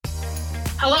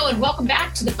Hello and welcome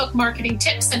back to the Book Marketing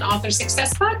Tips and Author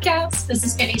Success Podcast. This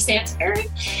is Penny Sansevieri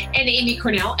and Amy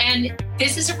Cornell, and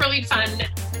this is a really fun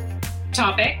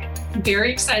topic. I'm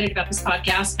very excited about this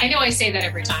podcast. I know I say that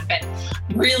every time, but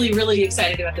really, really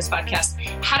excited about this podcast.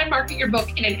 How to market your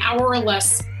book in an hour or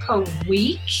less per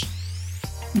week,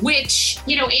 which,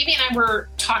 Amy and I were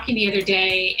talking the other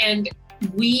day, and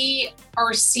we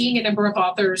are seeing a number of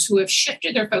authors who have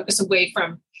shifted their focus away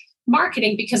from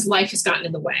marketing because life has gotten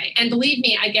in the way. And believe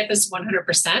me, I get this 100%.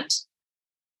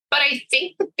 But I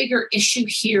think the bigger issue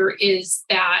here is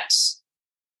that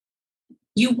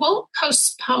you won't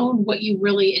postpone what you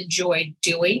really enjoy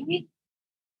doing.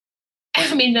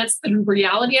 I mean, that's the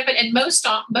reality of it. And most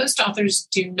authors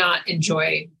do not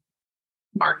enjoy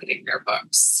marketing their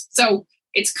books. So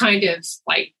it's kind of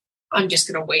like, I'm just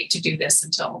going to wait to do this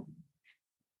until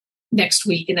next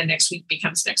week. And then next week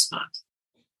becomes next month.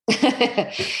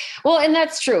 Well, and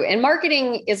that's true. And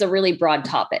marketing is a really broad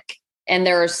topic. And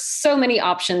there are so many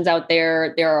options out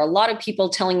there. There are a lot of people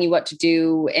telling you what to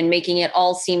do and making it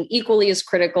all seem equally as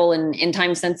critical and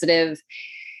time sensitive.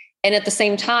 And at the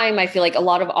same time, I feel like a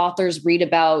lot of authors read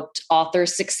about author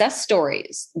success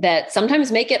stories that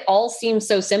sometimes make it all seem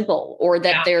so simple, or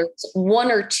that there's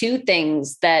one or two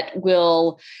things that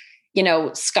will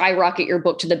skyrocket your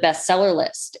book to the bestseller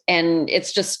list. And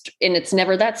it's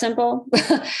never that simple,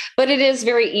 but it is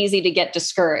very easy to get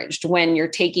discouraged when you're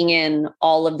taking in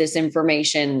all of this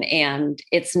information and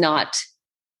it's not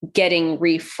getting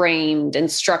reframed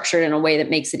and structured in a way that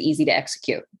makes it easy to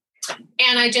execute.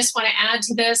 And I just want to add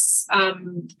to this.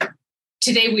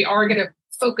 Today, we are going to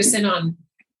focus in on,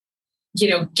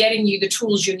 getting you the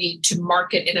tools you need to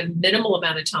market in a minimal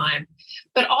amount of time,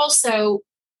 but also,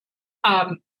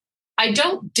 I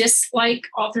don't dislike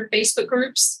author Facebook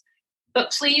groups, but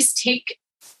please take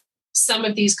some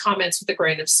of these comments with a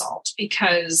grain of salt,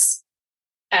 because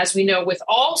as we know, with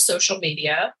all social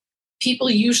media, people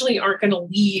usually aren't going to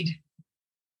lead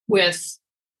with,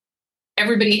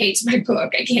 everybody hates my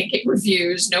book, I can't get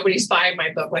reviews, nobody's buying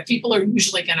my book. Like, people are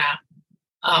usually going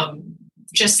to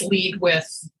just lead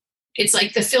with, it's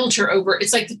like the filter over,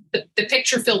 it's like the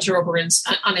picture filter over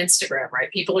on Instagram, right?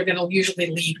 People are going to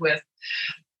usually lead with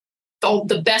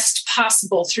the best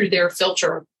possible through their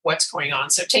filter of what's going on.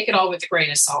 So take it all with a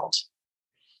grain of salt.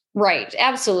 Right.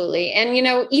 Absolutely. And,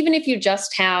 even if you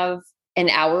just have an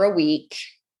hour a week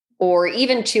or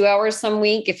even 2 hours some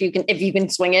week, if you can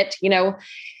swing it,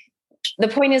 the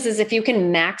point is if you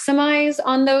can maximize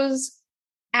on those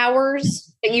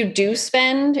hours that you do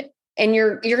spend, and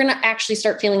you're going to actually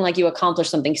start feeling like you accomplished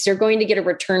something. So you're going to get a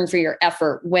return for your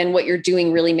effort when what you're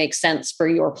doing really makes sense for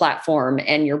your platform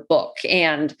and your book.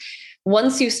 And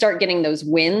once you start getting those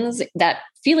wins, that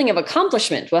feeling of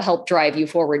accomplishment will help drive you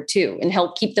forward too and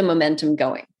help keep the momentum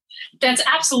going. That's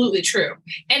absolutely true.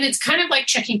 And it's kind of like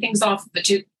checking things off a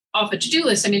to-do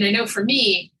list. I mean, I know for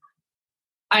me,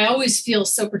 I always feel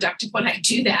so productive when I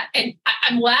do that. And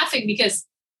I'm laughing because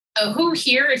who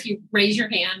here, if you raise your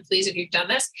hand, please, if you've done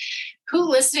this, who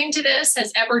listening to this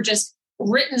has ever just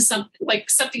written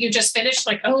something you just finished,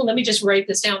 like, oh, let me just write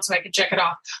this down so I can check it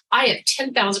off. I have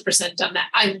 10,000% done that.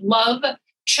 I love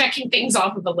checking things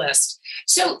off of the list.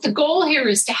 So the goal here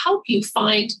is to help you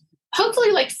find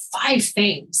hopefully like 5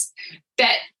 things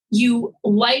that you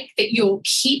like, that you'll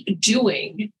keep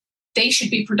doing. They should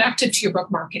be productive to your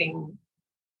book marketing,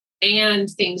 and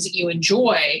things that you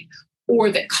enjoy or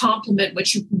that complement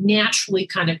what you naturally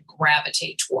kind of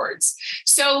gravitate towards.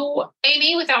 So,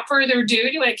 Amy, without further ado,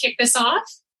 do you want to kick this off?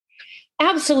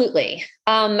 Absolutely.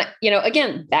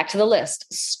 Again, back to the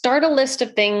list. Start a list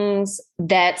of things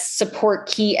that support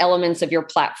key elements of your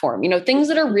platform, things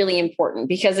that are really important,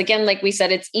 because again, like we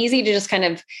said, it's easy to just kind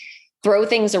of throw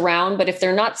things around, but if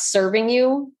they're not serving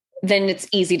you, then it's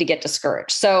easy to get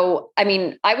discouraged. So,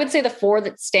 I would say the 4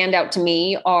 that stand out to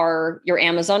me are your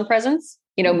Amazon presence,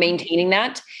 maintaining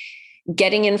that,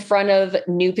 getting in front of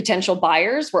new potential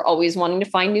buyers. We're always wanting to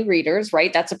find new readers,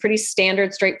 right? That's a pretty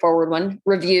standard, straightforward one.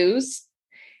 Reviews.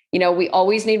 We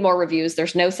always need more reviews.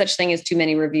 There's no such thing as too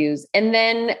many reviews. And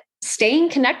then staying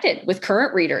connected with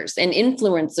current readers and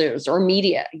influencers or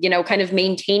media, kind of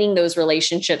maintaining those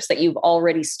relationships that you've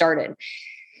already started.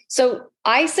 So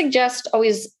I suggest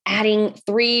always adding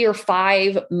 3 or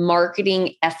 5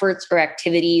 marketing efforts or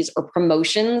activities or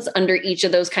promotions under each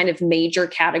of those kind of major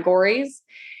categories.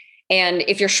 And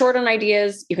if you're short on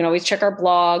ideas, you can always check our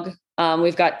blog.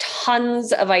 We've got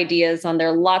tons of ideas on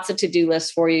there, lots of to-do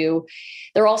lists for you.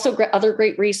 There are also other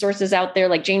great resources out there,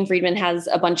 like Jane Friedman has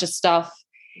a bunch of stuff.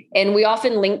 And we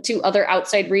often link to other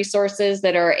outside resources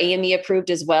that are AME approved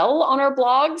as well on our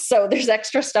blog. So there's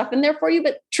extra stuff in there for you.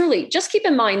 But truly, just keep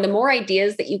in mind, the more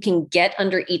ideas that you can get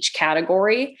under each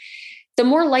category, the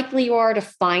more likely you are to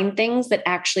find things that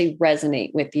actually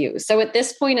resonate with you. So at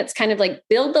this point, it's kind of like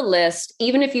build the list,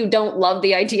 even if you don't love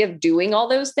the idea of doing all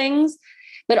those things.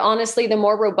 But honestly, the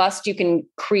more robust you can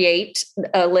create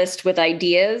a list with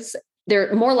ideas, the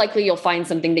more likely you'll find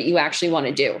something that you actually want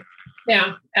to do.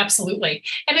 Yeah, absolutely.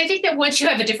 And I think that once you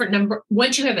have a decent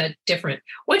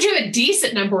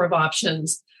number of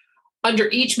options under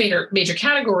each major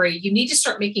category, you need to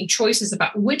start making choices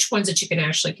about which ones that you can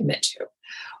actually commit to.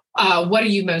 What are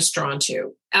you most drawn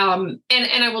to? And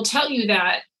I will tell you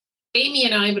that Amy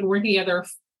and I have been working together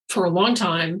for a long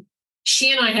time.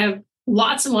 She and I have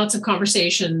lots and lots of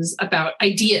conversations about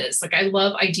ideas. Like, I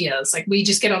love ideas. Like, we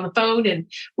just get on the phone and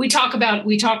we talk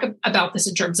about this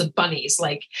in terms of bunnies.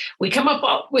 Like, we come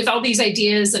up with all these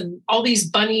ideas and all these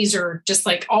bunnies are just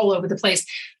like all over the place.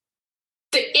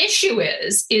 The issue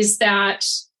is that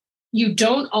you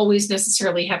don't always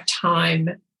necessarily have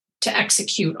time to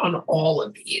execute on all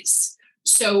of these.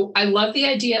 So I love the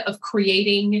idea of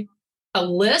creating a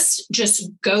list, just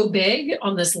go big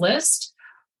on this list.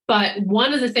 But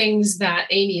one of the things that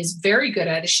Amy is very good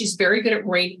at is she's very good at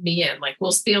reining me in. Like,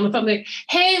 we'll be on the phone, like,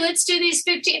 hey, let's do these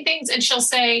 15 things. And she'll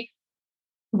say,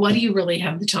 what do you really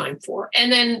have the time for? And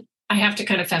then I have to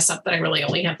kind of fess up that I really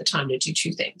only have the time to do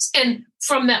 2 things. And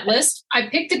from that list, I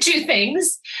picked the 2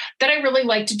 things that I really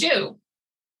like to do.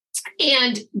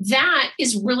 And that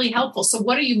is really helpful. So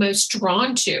what are you most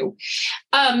drawn to?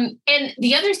 And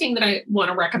the other thing that I want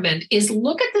to recommend is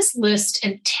look at this list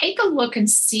and take a look and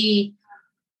see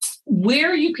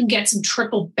where you can get some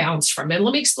triple bounce from. And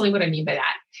let me explain what I mean by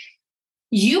that.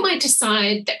 You might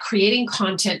decide that creating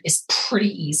content is pretty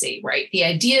easy, right? The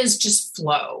ideas just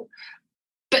flow.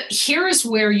 But here is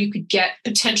where you could get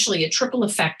potentially a triple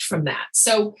effect from that.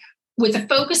 So with a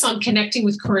focus on connecting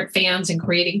with current fans and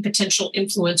creating potential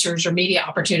influencers or media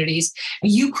opportunities,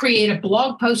 you create a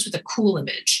blog post with a cool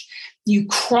image. You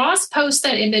cross-post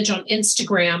that image on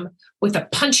Instagram with a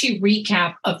punchy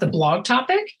recap of the blog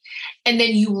topic, and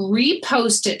then you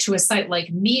repost it to a site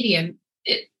like Medium,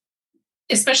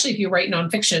 especially if you write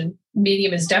nonfiction.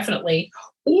 Medium is definitely,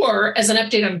 or as an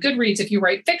update on Goodreads if you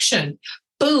write fiction.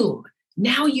 Boom.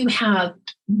 Now you have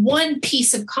one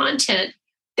piece of content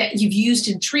that you've used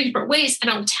in 3 different ways. And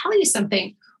I'll tell you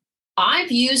something,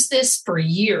 I've used this for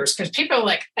years because people are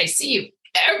like, I see you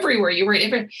everywhere. You write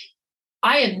everywhere.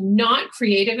 I am not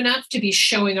creative enough to be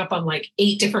showing up on like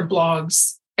 8 different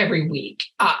blogs every week.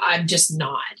 I'm just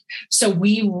not. So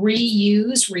we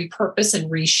reuse, repurpose,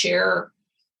 and reshare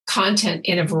content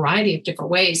in a variety of different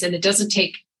ways. And it doesn't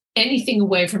take anything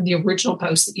away from the original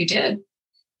post that you did.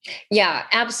 Yeah,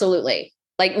 absolutely.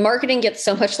 Like, marketing gets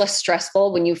so much less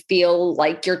stressful when you feel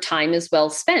like your time is well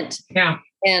spent. Yeah.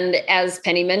 And as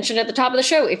Penny mentioned at the top of the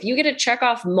show, if you get to check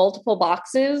off multiple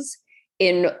boxes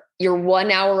in your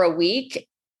 1 hour a week,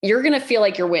 you're going to feel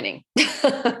like you're winning.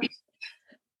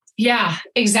 Yeah,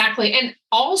 exactly. And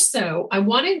also, I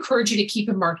want to encourage you to keep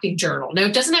a marketing journal. Now,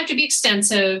 it doesn't have to be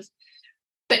extensive,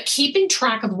 but keeping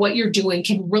track of what you're doing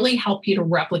can really help you to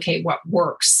replicate what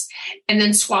works and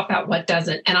then swap out what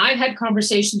doesn't. And I've had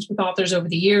conversations with authors over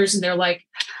the years, and they're like,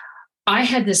 I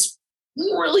had this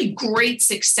really great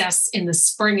success in the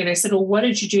spring. And I said, well, what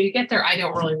did you do to get there? I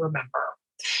don't really remember.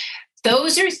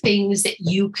 Those are things that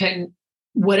you can,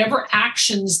 whatever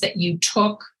actions that you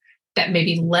took that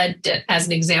maybe led to, as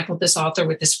an example, this author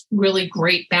with this really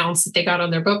great bounce that they got on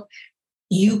their book,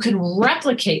 you can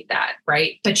replicate that,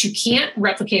 right? But you can't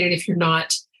replicate it if you're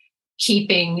not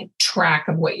keeping track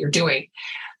of what you're doing.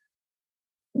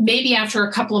 Maybe after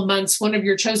a couple of months, one of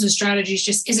your chosen strategies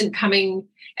just isn't coming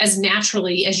as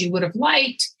naturally as you would have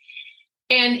liked.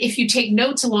 And if you take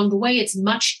notes along the way, it's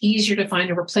much easier to find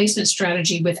a replacement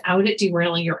strategy without it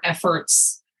derailing your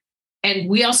efforts. And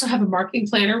we also have a marketing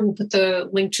planner. We'll put the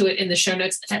link to it in the show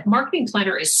notes. That marketing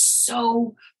planner is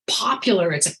so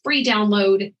popular. It's a free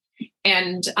download,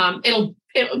 and it'll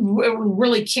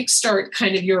really kickstart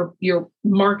kind of your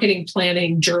marketing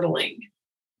planning journaling.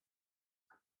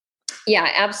 Yeah,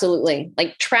 absolutely.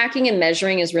 Like, tracking and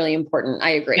measuring is really important. I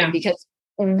agree. Because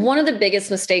one of the biggest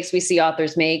mistakes we see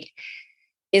authors make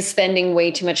is spending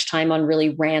way too much time on really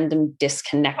random,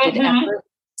 disconnected effort.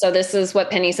 So this is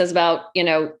what Penny says about,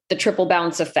 the triple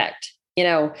bounce effect,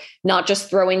 not just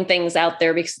throwing things out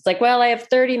there because it's like, well, I have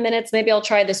 30 minutes. Maybe I'll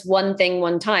try this one thing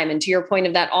one time. And to your point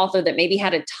of that author that maybe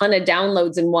had a ton of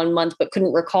downloads in 1 month, but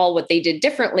couldn't recall what they did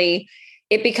differently,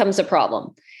 it becomes a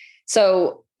problem.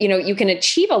 So, you can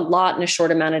achieve a lot in a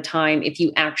short amount of time if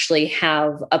you actually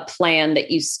have a plan that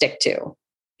you stick to.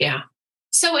 Yeah.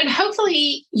 So, and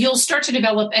hopefully you'll start to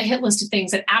develop a hit list of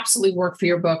things that absolutely work for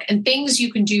your book and things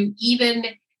you can do even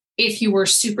if you were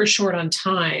super short on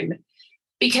time.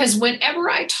 Because whenever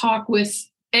I talk with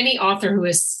any author who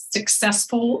is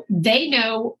successful, they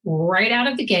know right out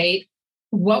of the gate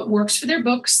what works for their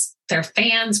books, their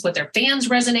fans, what their fans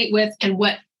resonate with, and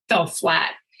what fell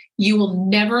flat. You will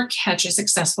never catch a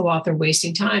successful author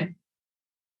wasting time.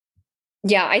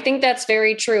 Yeah, I think that's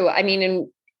very true. I mean, and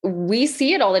we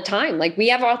see it all the time. Like we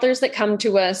have authors that come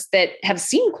to us that have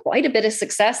seen quite a bit of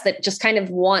success that just kind of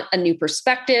want a new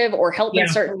perspective or help in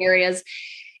certain areas.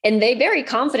 And they very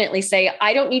confidently say,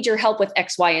 I don't need your help with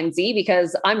X, Y, and Z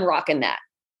because I'm rocking that,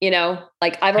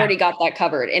 like I've already got that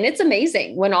covered. And it's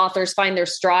amazing when authors find their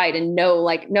stride and know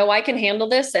like, no, I can handle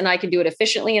this and I can do it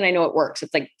efficiently. And I know it works.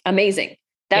 It's like amazing.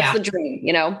 That's the dream,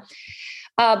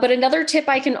 But another tip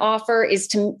I can offer is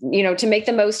to make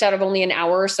the most out of only an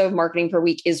hour or so of marketing per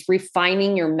week is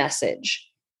refining your message.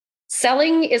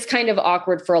 Selling is kind of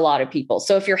awkward for a lot of people.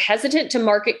 So if you're hesitant to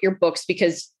market your books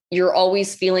because you're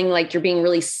always feeling like you're being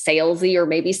really salesy or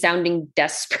maybe sounding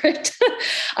desperate.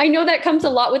 I know that comes a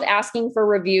lot with asking for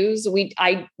reviews. We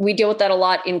deal with that a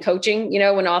lot in coaching,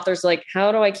 when authors are like,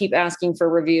 how do I keep asking for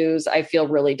reviews? I feel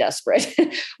really desperate.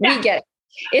 We get it.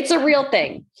 It's a real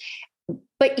thing.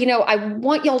 But, I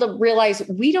want y'all to realize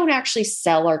we don't actually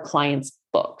sell our clients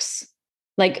books.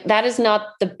 Like that is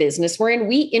not the business we're in.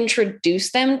 We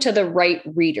introduce them to the right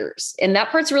readers. And that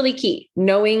part's really key,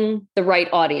 knowing the right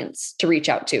audience to reach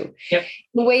out to in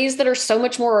ways that are so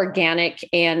much more organic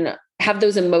and have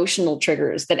those emotional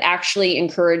triggers that actually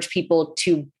encourage people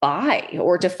to buy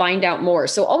or to find out more.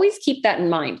 So always keep that in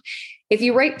mind. If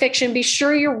you write fiction, be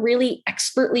sure you're really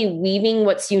expertly weaving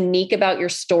what's unique about your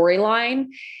storyline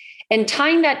and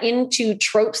tying that into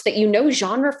tropes that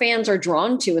genre fans are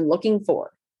drawn to and looking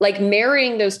for. Like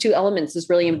marrying those two elements is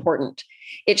really important.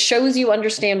 It shows you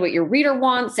understand what your reader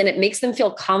wants, and it makes them feel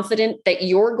confident that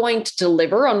you're going to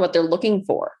deliver on what they're looking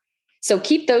for. So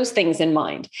keep those things in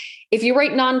mind. If you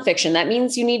write nonfiction, that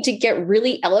means you need to get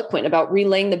really eloquent about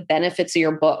relaying the benefits of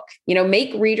your book.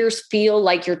 Make readers feel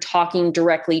like you're talking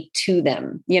directly to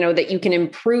them, that you can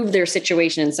improve their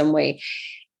situation in some way,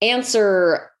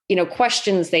 answer,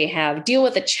 questions they have, deal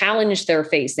with a challenge they're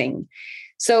facing.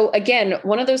 So again,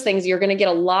 one of those things, you're going to get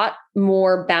a lot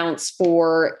more bounce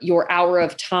for your hour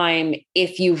of time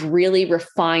if you've really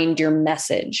refined your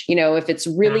message. If it's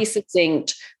really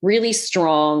succinct, really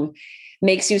strong,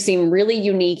 makes you seem really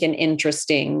unique and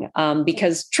interesting,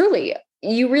 because truly,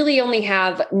 you really only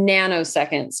have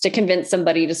nanoseconds to convince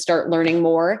somebody to start learning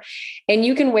more. And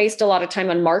you can waste a lot of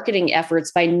time on marketing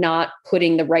efforts by not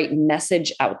putting the right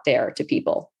message out there to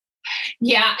people.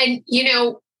 Yeah. And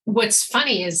what's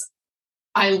funny is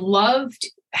I loved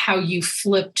how you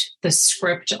flipped the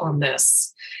script on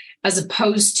this as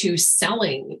opposed to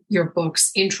selling your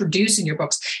books, introducing your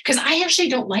books. Because I actually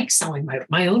don't like selling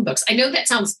my own books. I know that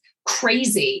sounds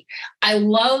crazy. I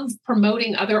love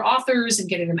promoting other authors and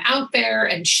getting them out there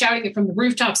and shouting it from the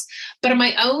rooftops. But on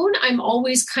my own, I'm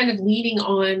always kind of leaning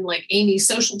on like Amy's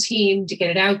social team to get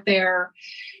it out there.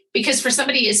 Because for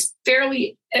somebody as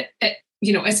fairly,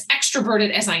 as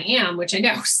extroverted as I am, which I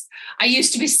know I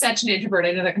used to be such an introvert.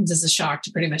 I know that comes as a shock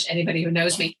to pretty much anybody who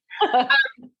knows me.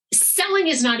 Selling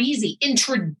is not easy.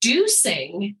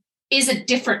 Introducing is a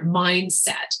different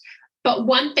mindset. But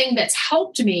one thing that's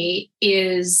helped me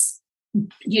is,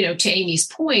 to Amy's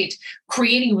point,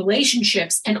 creating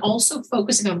relationships and also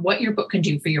focusing on what your book can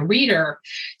do for your reader.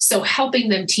 So helping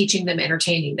them, teaching them,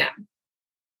 entertaining them.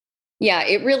 Yeah,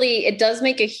 it does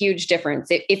make a huge difference.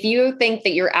 If you think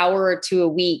that your hour or two a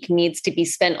week needs to be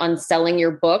spent on selling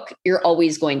your book, you're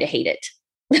always going to hate it.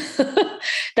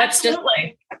 That's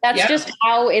just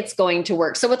how it's going to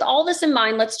work. So with all this in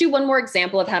mind, let's do one more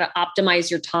example of how to optimize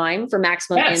your time for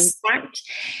maximum impact.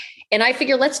 And I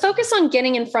figure let's focus on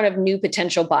getting in front of new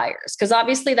potential buyers, because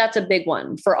obviously that's a big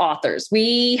one for authors.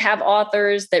 We have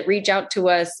authors that reach out to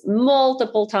us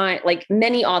multiple times, like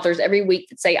many authors every week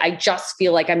that say, I just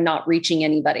feel like I'm not reaching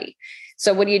anybody.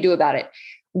 So what do you do about it?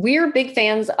 We're big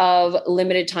fans of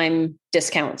limited time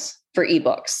discounts for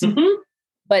ebooks. Mm-hmm.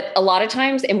 But a lot of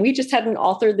times, and we just had an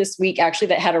author this week actually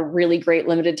that had a really great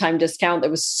limited time discount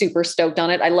that was super stoked on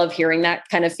it. I love hearing that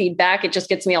kind of feedback. It just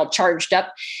gets me all charged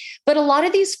up. But a lot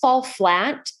of these fall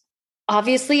flat,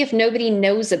 obviously, if nobody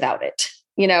knows about it,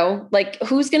 like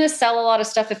who's going to sell a lot of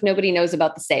stuff if nobody knows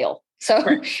about the sale?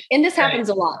 So, and this happens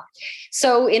a lot.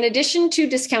 So in addition to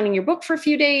discounting your book for a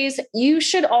few days, you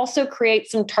should also create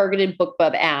some targeted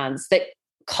BookBub ads that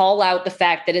call out the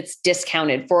fact that it's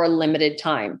discounted for a limited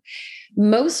time.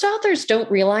 most authors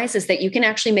don't realize is that you can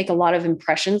actually make a lot of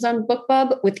impressions on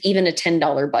BookBub with even a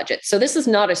 $10 budget. So this is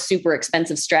not a super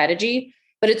expensive strategy,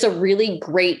 but it's a really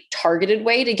great targeted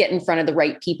way to get in front of the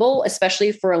right people,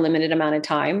 especially for a limited amount of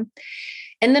time.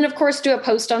 And then, of course, do a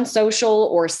post on social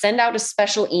or send out a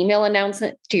special email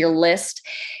announcement to your list.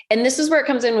 And this is where it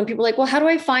comes in when people are like, well, how do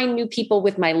I find new people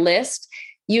with my list?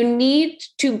 You need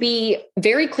to be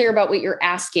very clear about what you're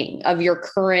asking of your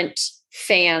current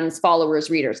fans, followers,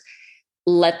 readers.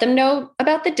 Let them know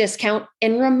about the discount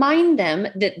and remind them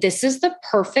that this is the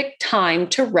perfect time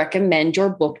to recommend your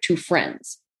book to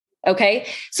friends. Okay.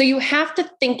 So you have to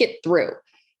think it through.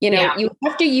 You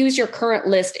have to use your current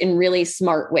list in really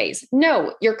smart ways.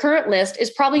 No, your current list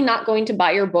is probably not going to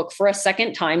buy your book for a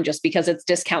second time just because it's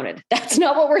discounted. That's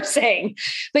not what we're saying.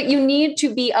 But you need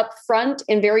to be upfront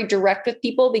and very direct with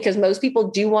people because most people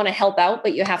do want to help out,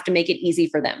 but you have to make it easy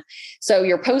for them. So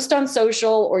your post on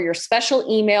social or your special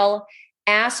email,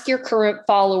 ask your current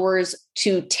followers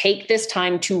to take this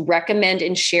time to recommend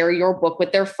and share your book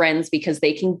with their friends because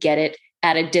they can get it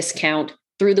at a discount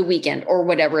through the weekend or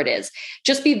whatever it is.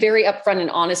 Just be very upfront and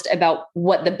honest about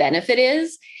what the benefit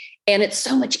is. And it's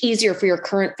so much easier for your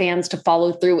current fans to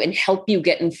follow through and help you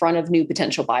get in front of new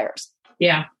potential buyers.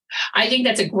 Yeah, I think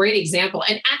that's a great example.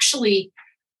 And actually,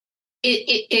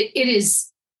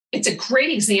 it's a great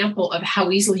example of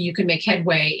how easily you can make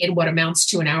headway in what amounts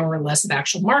to an hour or less of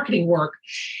actual marketing work.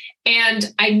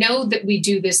 And I know that we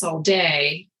do this all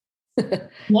day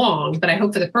long, but I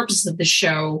hope for the purposes of the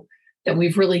show that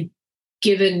we've really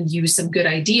given you some good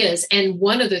ideas. And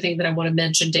one other thing that I want to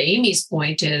mention to Amy's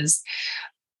point is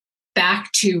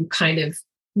back to kind of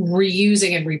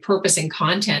reusing and repurposing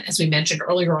content, as we mentioned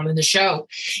earlier on in the show.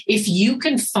 If you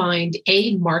can find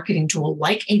a marketing tool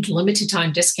like a limited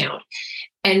time discount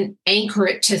and anchor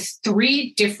it to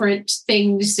 3 different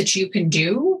things that you can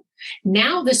do,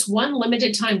 now this one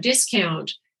limited time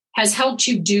discount has helped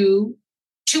you do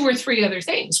 2 or 3 other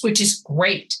things, which is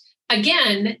great.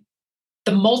 Again,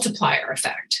 the multiplier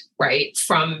effect, right?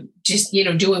 From just,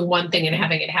 doing one thing and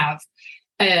having it have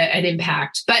an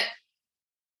impact. But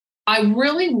I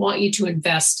really want you to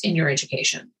invest in your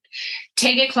education.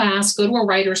 Take a class, go to a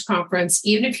writer's conference.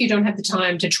 Even if you don't have the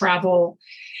time to travel,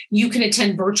 you can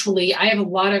attend virtually. I have a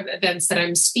lot of events that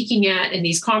I'm speaking at, and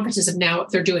these conferences have now,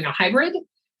 they're doing a hybrid.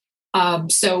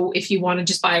 So if you want to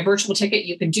just buy a virtual ticket,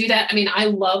 you can do that. I mean, I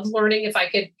love learning. If I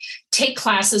could take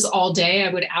classes all day,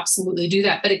 I would absolutely do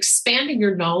that. But expanding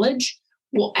your knowledge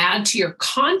will add to your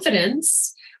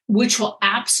confidence, which will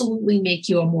absolutely make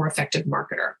you a more effective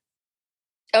marketer.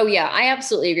 Oh, yeah, I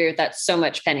absolutely agree with that so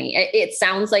much, Penny. It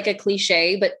sounds like a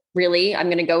cliche, but really, I'm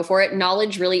going to go for it.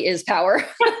 Knowledge really is power.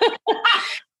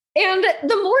 And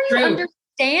the more you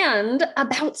understand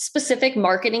about specific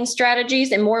marketing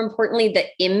strategies and more importantly, the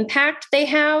impact they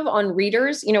have on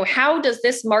readers, how does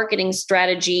this marketing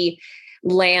strategy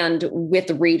land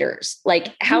with readers?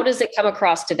 Like, how does it come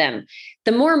across to them?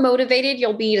 The more motivated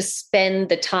you'll be to spend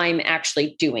the time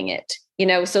actually doing it.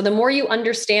 So the more you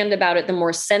understand about it, the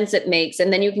more sense it makes.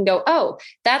 And then you can go, oh,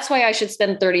 that's why I should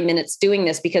spend 30 minutes doing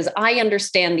this because I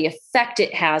understand the effect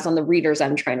it has on the readers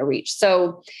I'm trying to reach.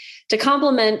 So to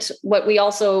complement what we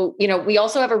also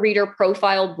have a reader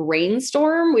profile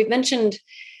brainstorm. We've mentioned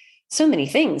so many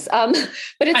things,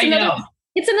 but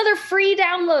it's another free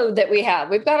download that we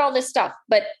have. We've got all this stuff,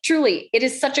 but truly it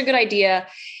is such a good idea.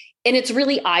 And it's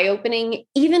really eye-opening,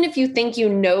 even if you think you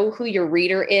know who your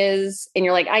reader is and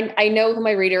you're like, I know who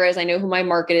my reader is. I know who my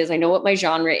market is. I know what my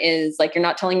genre is. Like, you're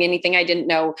not telling me anything I didn't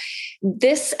know.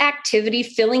 This activity,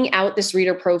 filling out this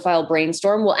reader profile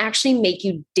brainstorm, will actually make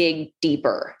you dig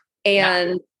deeper.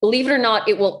 And believe it or not,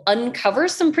 it will uncover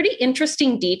some pretty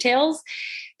interesting details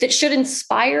that should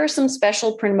inspire some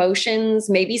special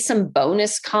promotions, maybe some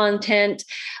bonus content,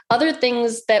 other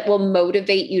things that will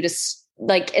motivate you to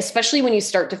especially when you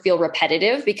start to feel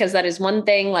repetitive, because that is one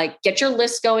thing, like, get your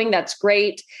list going. That's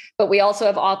great. But we also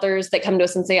have authors that come to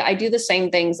us and say, I do the same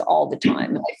things all the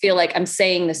time. I feel like I'm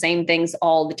saying the same things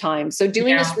all the time. So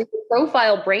doing this reader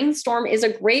profile brainstorm is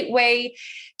a great way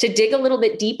to dig a little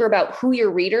bit deeper about who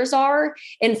your readers are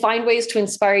and find ways to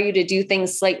inspire you to do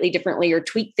things slightly differently or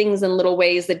tweak things in little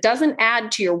ways that doesn't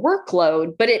add to your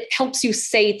workload, but it helps you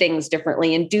say things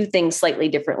differently and do things slightly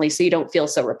differently so you don't feel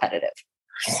so repetitive.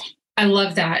 I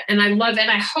love that. And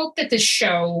I hope that this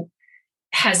show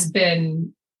has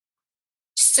been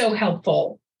so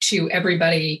helpful to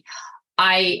everybody.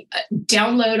 I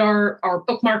download our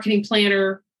book marketing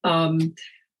planner,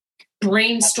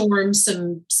 brainstorm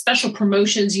some special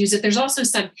promotions, use it. There's also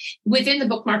some within the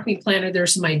book marketing planner.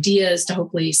 There's some ideas to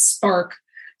hopefully spark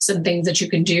some things that you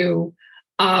can do.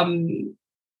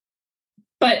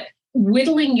 But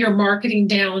whittling your marketing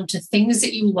down to things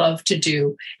that you love to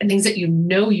do and things that you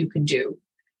know you can do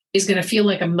is going to feel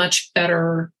like a much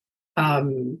better,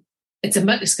 it's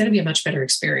going to be a much better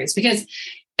experience, because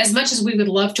as much as we would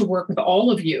love to work with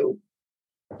all of you,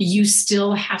 you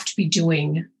still have to be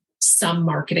doing some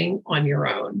marketing on your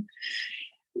own.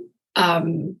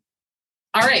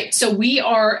 All right. So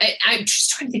I'm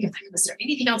just trying to think if was there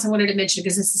anything else I wanted to mention,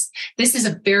 because this is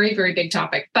a very, very big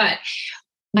topic, but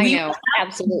I know.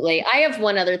 Absolutely. I have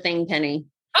one other thing, Penny.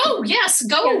 Oh yes.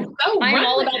 Go. I'm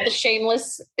all about the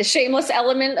shameless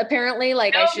element, apparently.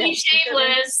 Like, don't be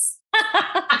shameless.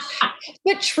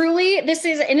 But truly, and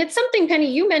it's something,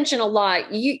 Penny, you mention a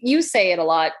lot. You say it a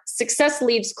lot. Success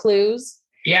leaves clues.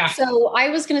 Yeah. So I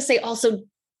was going to say also,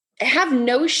 have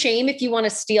no shame if you want to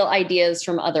steal ideas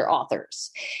from other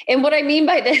authors. And what I mean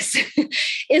by this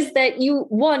is that you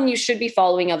should be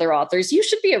following other authors. You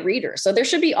should be a reader. So there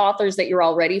should be authors that you're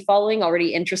already following,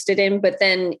 already interested in, but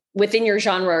then within your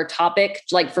genre or topic,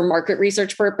 like for market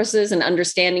research purposes and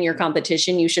understanding your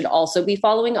competition, you should also be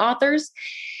following authors.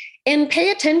 And pay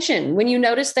attention when you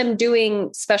notice them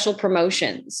doing special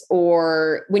promotions,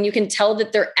 or when you can tell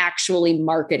that they're actually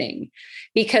marketing,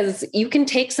 because you can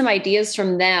take some ideas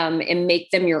from them and make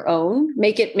them your own,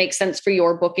 make it make sense for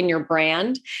your book and your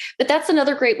brand. But that's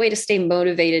another great way to stay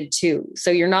motivated too. So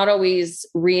you're not always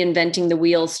reinventing the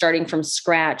wheel, starting from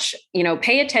scratch.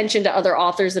 Pay attention to other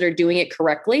authors that are doing it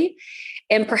correctly.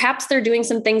 And perhaps they're doing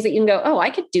some things that you can go, oh, I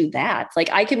could do that. Like,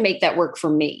 I could make that work for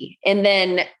me. And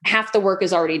then half the work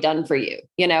is already done for you,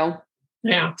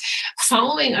 Yeah.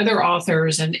 Following other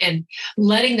authors and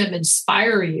letting them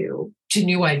inspire you to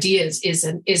new ideas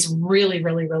is really,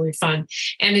 really, really fun.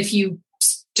 And if you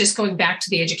just going back to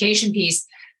the education piece,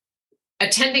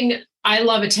 I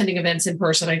love attending events in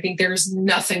person. I think there's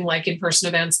nothing like in-person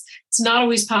events. It's not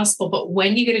always possible, but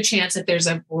when you get a chance, if there's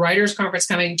a writers' conference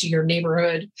coming to your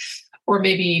neighborhood, or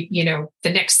maybe, the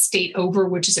next state over,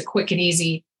 which is a quick and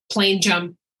easy plane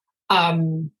jump.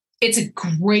 It's a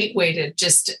great way to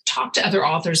just talk to other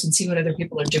authors and see what other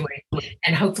people are doing,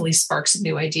 and hopefully spark some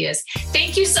new ideas.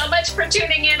 Thank you so much for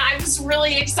tuning in. I was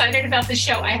really excited about the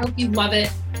show. I hope you love it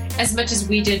as much as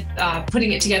we did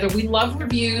putting it together. We love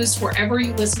reviews wherever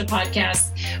you listen to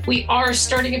podcasts. We are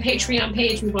starting a Patreon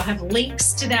page. We will have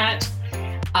links to that.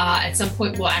 At some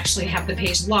point, we'll actually have the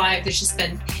page live. It's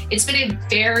been a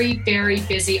very, very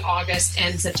busy August,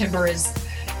 and September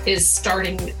is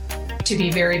starting to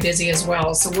be very busy as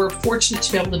well. So we're fortunate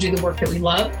to be able to do the work that we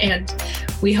love, and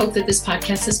we hope that this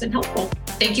podcast has been helpful.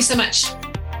 Thank you so much.